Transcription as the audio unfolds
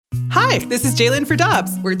Hi, this is Jalen for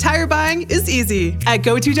Dobbs, where tire buying is easy. At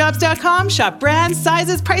GoToDobbs.com, shop brands,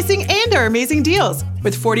 sizes, pricing, and our amazing deals.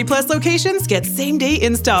 With 40-plus locations, get same-day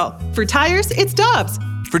install. For tires, it's Dobbs.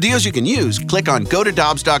 For deals you can use, click on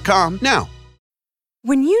GoToDobbs.com now.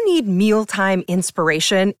 When you need mealtime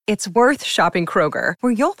inspiration, it's worth shopping Kroger,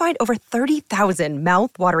 where you'll find over 30,000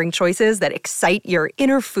 mouth-watering choices that excite your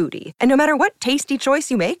inner foodie. And no matter what tasty choice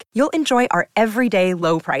you make, you'll enjoy our everyday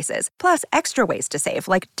low prices, plus extra ways to save,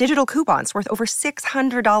 like digital coupons worth over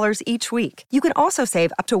 $600 each week. You can also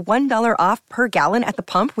save up to $1 off per gallon at the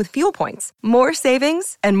pump with fuel points. More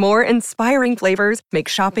savings and more inspiring flavors make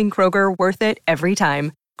shopping Kroger worth it every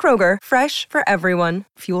time. Kroger, fresh for everyone.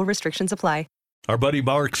 Fuel restrictions apply. Our buddy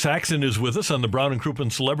Mark Saxon is with us on the Brown and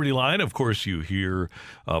Crouppen Celebrity Line. Of course, you hear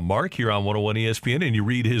Mark here on 101 ESPN, and you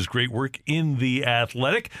read his great work in The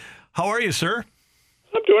Athletic. How are you, sir?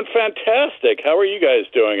 I'm doing fantastic. How are you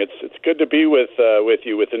guys doing? It's good to be with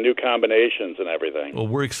you with the new combinations and everything. Well,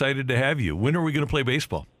 we're excited to have you. When are we going to play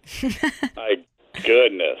baseball? My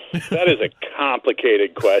goodness, that is a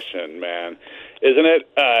complicated question, man, isn't it?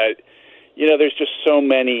 There's just so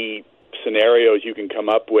many scenarios you can come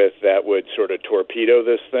up with that would sort of torpedo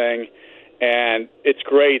this thing. And it's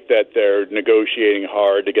great that they're negotiating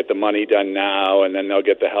hard to get the money done now, and then they'll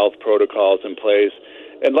get the health protocols in place.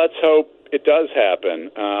 And let's hope it does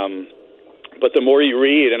happen. But the more you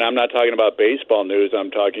read, and I'm not talking about baseball news,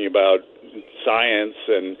 I'm talking about science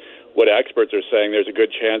and what experts are saying, there's a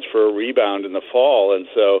good chance for a rebound in the fall. And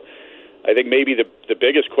so I think maybe the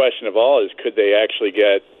biggest question of all is, could they actually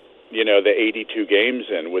get the 82 games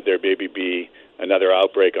in? Would there maybe be another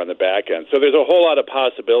outbreak on the back end? So there's a whole lot of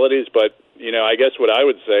possibilities, but, I guess what I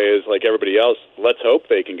would say is, like everybody else, let's hope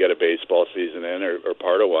they can get a baseball season in or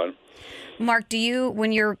part of one. Mark,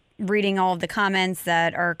 when you're reading all of the comments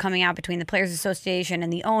that are coming out between the Players Association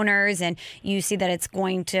and the owners, and you see that it's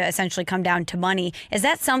going to essentially come down to money, is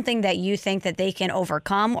that something that you think that they can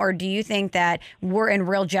overcome, or do you think that we're in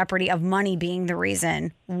real jeopardy of money being the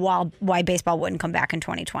reason why baseball wouldn't come back in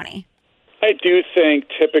 2020? I do think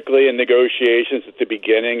typically in negotiations at the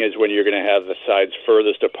beginning is when you're going to have the sides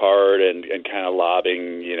furthest apart and kind of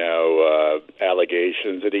lobbing,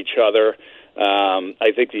 allegations at each other.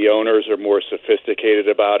 I think the owners are more sophisticated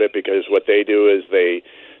about it, because what they do is they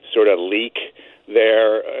sort of leak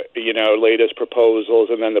their, latest proposals,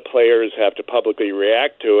 and then the players have to publicly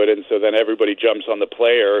react to it. And so then everybody jumps on the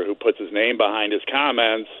player who puts his name behind his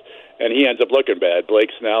comments, and he ends up looking bad. Blake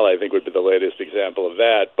Snell, I think, would be the latest example of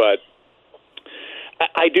that. But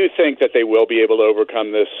I do think that they will be able to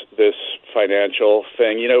overcome this financial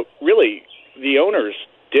thing. Really, the owners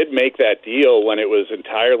did make that deal when it was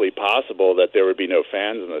entirely possible that there would be no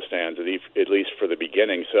fans in the stands, at least for the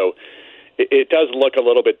beginning. So it does look a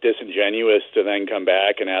little bit disingenuous to then come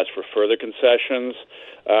back and ask for further concessions.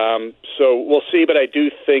 So we'll see, but I do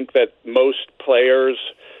think that most players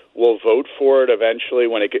will vote for it eventually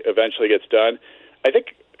when it eventually gets done. I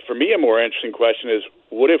think, for me, a more interesting question is,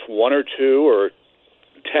 what if one or two or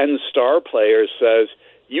 10 star players says,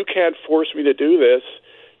 you can't force me to do this,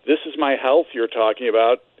 this is my health you're talking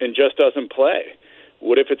about, and just doesn't play?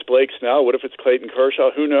 What if it's Blake Snell? What if it's Clayton Kershaw?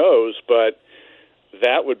 Who knows? But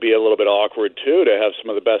that would be a little bit awkward, too, to have some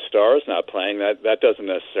of the best stars not playing. That doesn't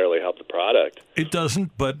necessarily help the product. It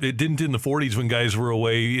doesn't, but it didn't in the 40s when guys were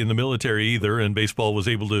away in the military either, and baseball was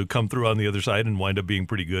able to come through on the other side and wind up being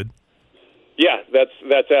pretty good. Yeah,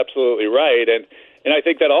 that's absolutely right. And I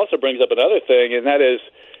think that also brings up another thing, and that is,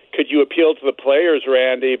 could you appeal to the players,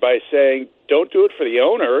 Randy, by saying, don't do it for the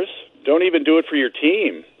owners, don't even do it for your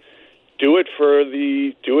team, do it for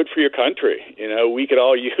your country. We could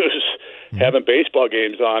all use having baseball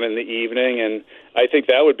games on in the evening, and I think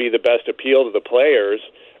that would be the best appeal to the players.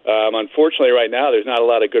 Unfortunately, right now, there's not a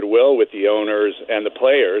lot of goodwill with the owners and the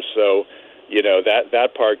players, so that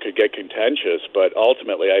part could get contentious. But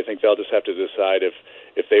ultimately, I think they'll just have to decide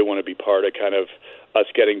if they want to be part of kind of us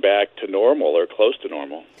getting back to normal or close to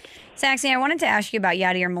normal. Saxy, I wanted to ask you about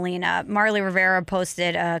Yadier Molina. Marly Rivera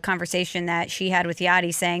posted a conversation that she had with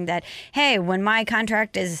Yadi saying that, hey, when my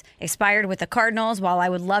contract is expired with the Cardinals, while I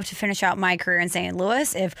would love to finish out my career in St.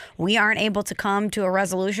 Louis, if we aren't able to come to a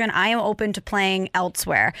resolution, I am open to playing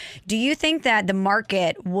elsewhere. Do you think that the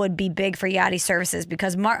market would be big for Yadi's services?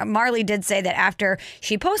 Because Marly did say that after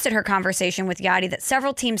she posted her conversation with Yadi, that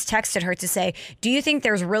several teams texted her to say, do you think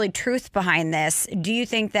there's really truth behind this? Do you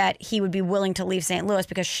think that he would be willing to leave St. Louis?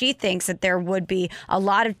 Because she thinks that there would be a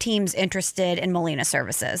lot of teams interested in Molina's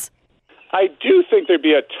services. I do think there'd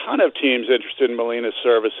be a ton of teams interested in Molina's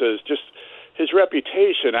services. Just his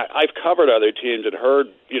reputation. I've covered other teams and heard,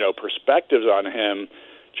 perspectives on him.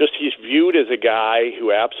 Just he's viewed as a guy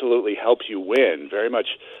who absolutely helps you win. Very much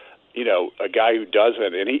a guy who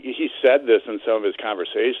doesn't, and he said this in some of his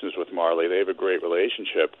conversations with Marley. They have a great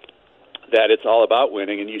relationship, that it's all about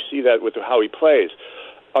winning, and you see that with how he plays.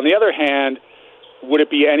 On the other hand, would it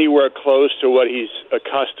be anywhere close to what he's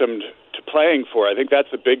accustomed to playing for? I think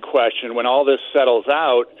that's the big question. When all this settles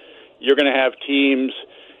out, you're going to have teams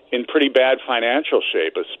in pretty bad financial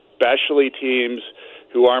shape, especially teams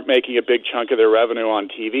who aren't making a big chunk of their revenue on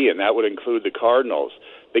TV, and that would include the Cardinals.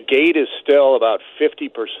 The gate is still about 50%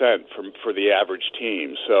 for the average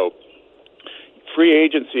team. So free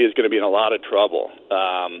agency is going to be in a lot of trouble,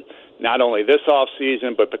 not only this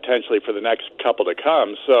offseason, but potentially for the next couple to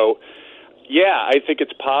come. So, yeah, I think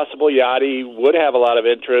it's possible Yadi would have a lot of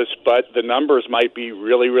interest, but the numbers might be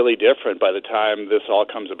really, really different by the time this all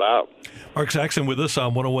comes about. Mark Saxon with us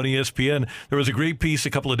on 101 ESPN. There was a great piece a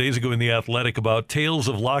couple of days ago in The Athletic about tales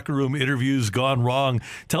of locker room interviews gone wrong.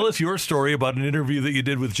 Tell us your story about an interview that you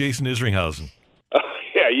did with Jason Isringhausen.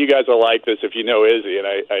 Yeah, you guys will like this if you know Izzy, and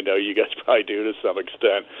I know you guys probably do to some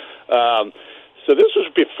extent. So this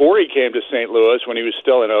was before he came to St. Louis, when he was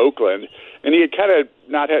still in Oakland, and he had kind of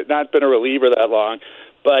not been a reliever that long.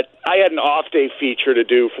 But I had an off-day feature to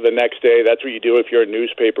do for the next day. That's what you do if you're a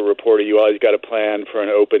newspaper reporter. You always got to plan for an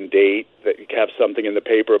open date, that you have something in the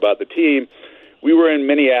paper about the team. We were in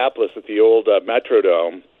Minneapolis at the old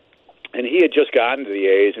Metrodome, and he had just gotten to the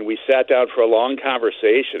A's, and we sat down for a long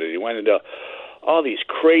conversation, and he went into all these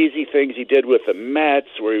crazy things he did with the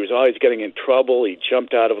Mets, where he was always getting in trouble. He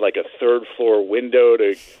jumped out of like a third-floor window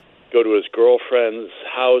to go to his girlfriend's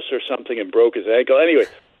house or something and broke his ankle. Anyway,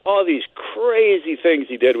 all these crazy things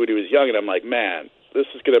he did when he was young, and I'm like, man, this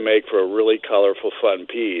is going to make for a really colorful, fun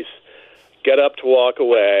piece. Get up to walk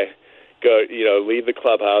away, go, leave the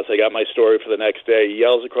clubhouse. I got my story for the next day. He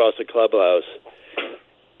yells across the clubhouse,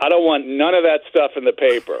 I don't want none of that stuff in the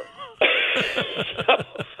paper. So,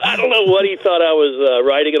 I don't know what he thought I was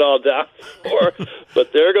writing it all down for,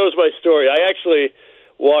 but there goes my story. I actually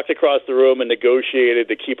walked across the room and negotiated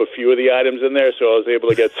to keep a few of the items in there, so I was able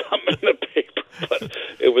to get something in the paper.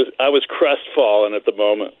 But I was crestfallen at the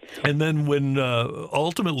moment. And then when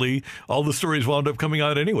ultimately all the stories wound up coming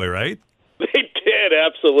out anyway, right? They did,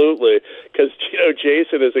 absolutely. Because,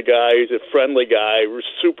 Jason is a guy, he's a friendly guy,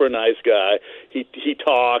 super nice guy. He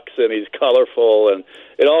talks and he's colorful, and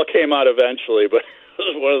it all came out eventually, but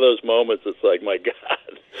it was one of those moments it's like, my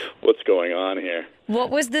God, what's going on here? What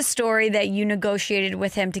was the story that you negotiated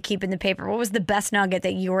with him to keep in the paper? What was the best nugget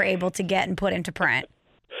that you were able to get and put into print?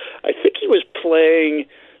 I think he was playing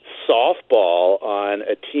softball on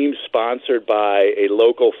a team sponsored by a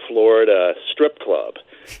local Florida strip club.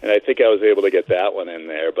 And I think I was able to get that one in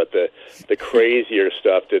there, but the crazier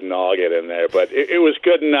stuff didn't all get in there. But it was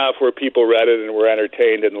good enough where people read it and were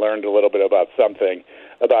entertained and learned a little bit about something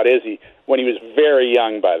about Izzy when he was very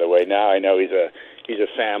young, by the way. Now I know he's a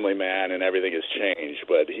family man and everything has changed,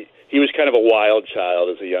 but he was kind of a wild child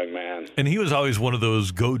as a young man. And he was always one of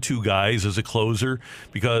those go-to guys as a closer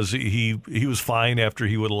because he was fine after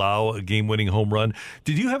he would allow a game-winning home run.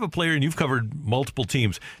 Did you have a player, and you've covered multiple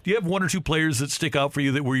teams, do you have one or two players that stick out for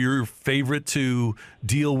you that were your favorite to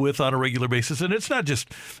deal with on a regular basis? And it's not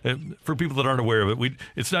just, for people that aren't aware of it,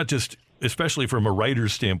 it's not just, especially from a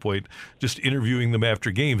writer's standpoint, just interviewing them after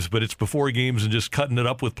games, but it's before games and just cutting it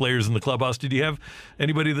up with players in the clubhouse. Did you have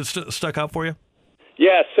anybody that stuck out for you?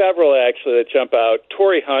 Yeah, several actually that jump out.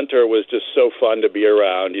 Torrey Hunter was just so fun to be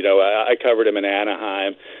around. I covered him in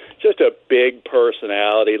Anaheim. Just a big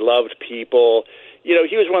personality, loved people. He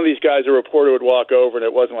was one of these guys a reporter would walk over, and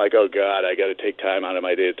it wasn't like, oh, God, I got to take time out of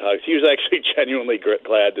my day to talk. He was actually genuinely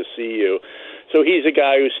glad to see you. So he's a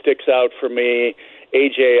guy who sticks out for me.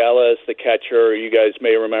 A.J. Ellis, the catcher, you guys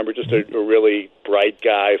may remember, just a really bright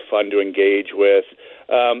guy, fun to engage with.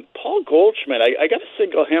 Paul Goldschmidt, I got to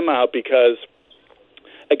single him out because,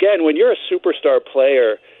 again, when you're a superstar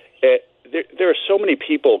player, there are so many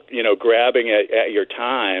people, grabbing at your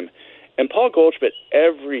time. And Paul Goldschmidt,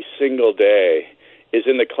 every single day, is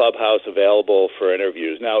in the clubhouse available for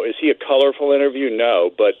interviews. Now, is he a colorful interview? No,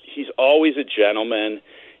 but he's always a gentleman.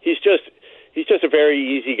 He's just a very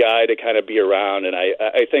easy guy to kind of be around, and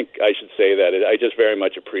I think I should say that. I just very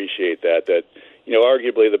much appreciate that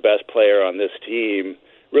arguably the best player on this team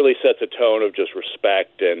really sets a tone of just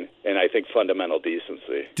respect and I think fundamental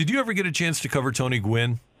decency. Did you ever get a chance to cover Tony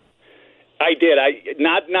Gwynn? I did.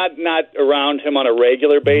 Not around him on a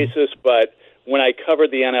regular basis, but when I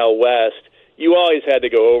covered the NL West, you always had to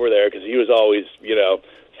go over there because he was always,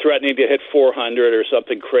 threatening to hit 400 or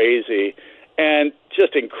something crazy. And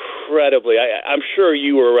just incredibly. I'm sure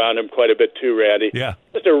you were around him quite a bit too, Randy. Yeah.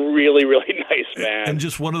 Just a really, really nice man. And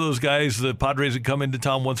just one of those guys, the Padres would come into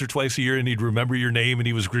town once or twice a year, and he'd remember your name, and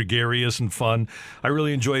he was gregarious and fun. I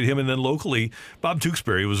really enjoyed him. And then locally, Bob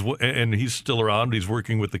Tewksbury was, and he's still around. He's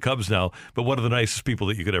working with the Cubs now, but one of the nicest people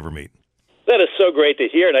that you could ever meet. That is so great to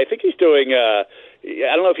hear. And I think he's doing, I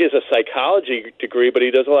don't know if he has a psychology degree, but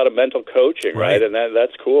he does a lot of mental coaching, right? And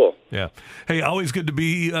that's cool. Yeah. Hey, always good to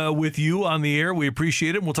be with you on the air. We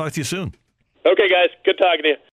appreciate it, and we'll talk to you soon. Okay, guys. Good talking to you.